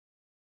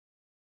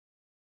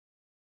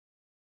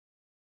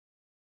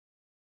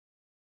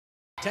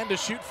10 to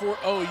shoot for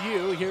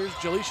OU. Here's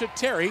Jaleisha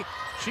Terry.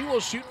 She will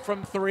shoot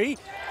from 3.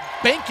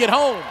 Bank it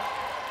home.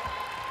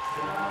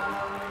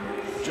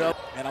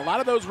 And a lot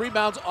of those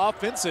rebounds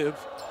offensive,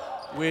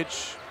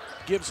 which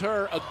gives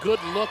her a good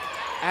look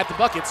at the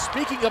bucket.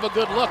 Speaking of a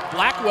good look,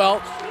 Blackwell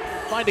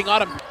finding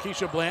Autumn.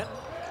 Keisha Blanton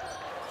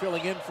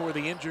filling in for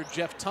the injured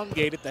Jeff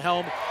Tungate at the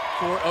helm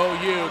for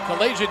OU.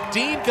 Kalasia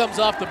Dean comes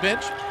off the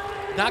bench.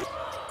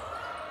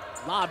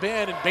 Lob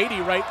in, and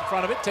Beatty right in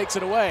front of it, takes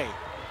it away.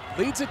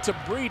 Leads it to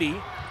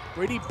Breedy.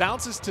 Breedy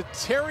bounces to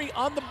Terry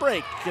on the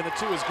break, and the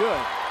 2 is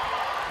good.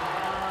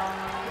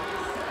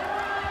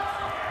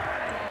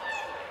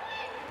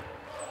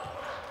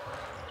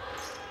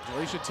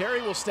 Jaleisha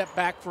Terry will step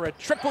back for a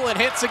triple and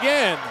hits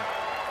again.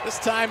 This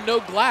time no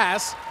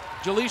glass.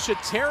 Jaleisha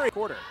Terry.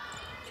 Quarter.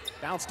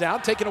 Bounce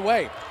down, taken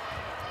away.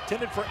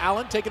 Intended for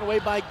Allen, taken away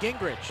by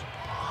Gingrich.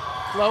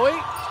 Chloe,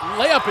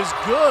 layup is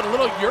good. A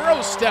little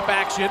Euro step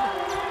action.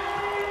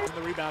 And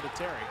the rebound to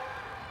Terry.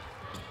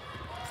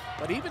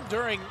 But even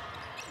during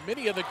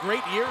many of the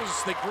great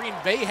years that Green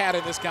Bay had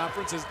in this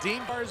conference, as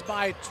Dean bars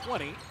by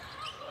 20.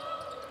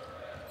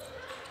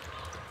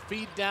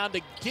 Feed down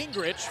to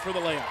Gingrich for the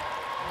layup.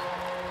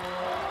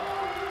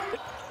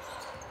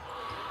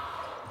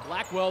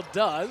 Blackwell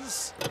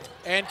does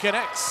and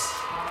connects.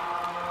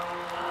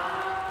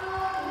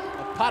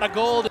 A pot of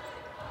gold.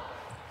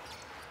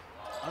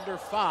 Under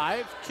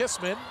 5,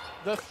 Kissman.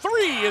 The 3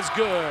 is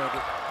good.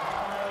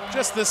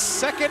 Just the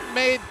second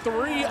made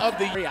 3 of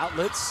the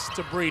outlets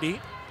to Breedy.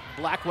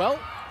 Blackwell,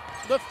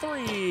 the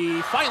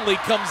 3 finally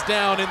comes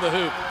down in the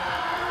hoop.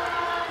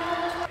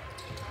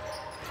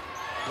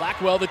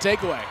 Blackwell the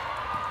takeaway.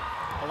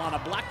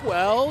 Alana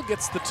Blackwell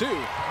gets the 2.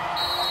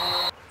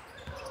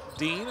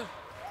 Dean,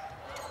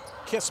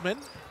 Kissman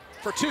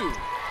for 2.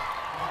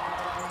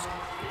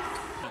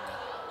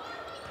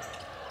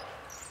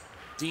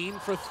 Dean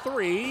for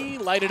 3,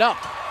 light it up.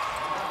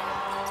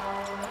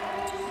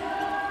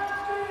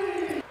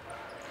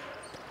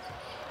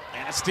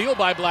 And a steal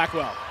by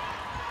Blackwell.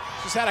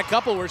 She's had a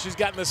couple where she's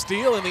gotten the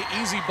steal and the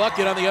easy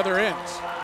bucket on the other end.